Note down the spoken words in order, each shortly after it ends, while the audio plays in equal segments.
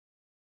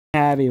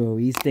Have a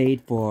release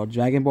date for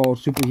Dragon Ball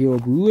Superhero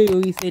Blu-ray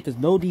release date. There's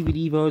no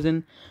DVD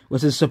version,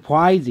 which is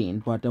surprising,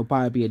 but there'll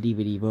probably be a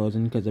DVD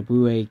version because the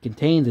Blu-ray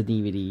contains a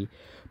DVD.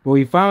 But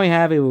we finally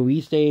have a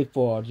release date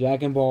for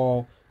Dragon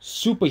Ball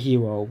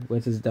Superhero,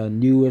 which is the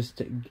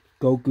newest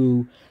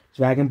Goku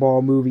Dragon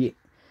Ball movie.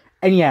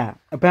 And yeah,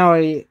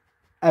 apparently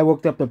I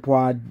looked up the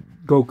plot.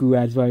 Goku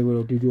has very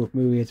little to do with the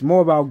movie. It's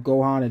more about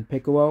Gohan and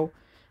Piccolo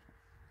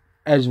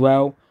as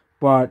well,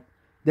 but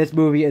this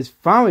movie is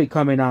finally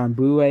coming on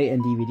Blu-ray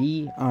and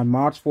DVD on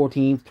March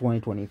 14th,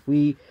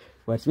 2023,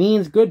 which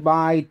means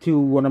goodbye to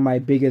one of my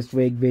biggest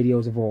rig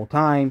videos of all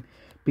time,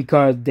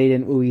 because they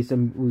didn't release a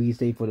release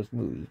date for this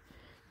movie.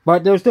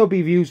 But there'll still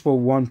be views for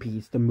One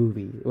Piece, the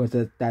movie,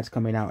 that's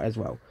coming out as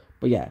well.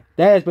 But yeah,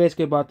 that is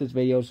basically about this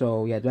video.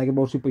 So yeah, Dragon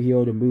Ball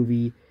Superhero, the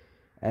movie,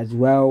 as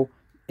well,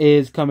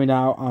 is coming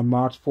out on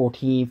March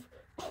 14th,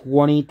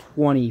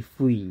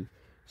 2023.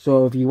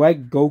 So if you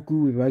like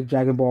Goku, if you like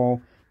Dragon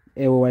Ball,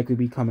 it will likely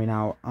be coming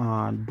out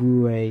on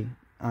Blu-ray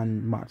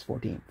on March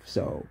 14th.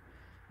 So,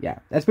 yeah.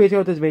 That's basically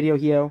what this video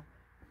here.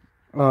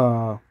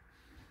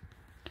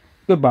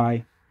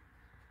 Goodbye.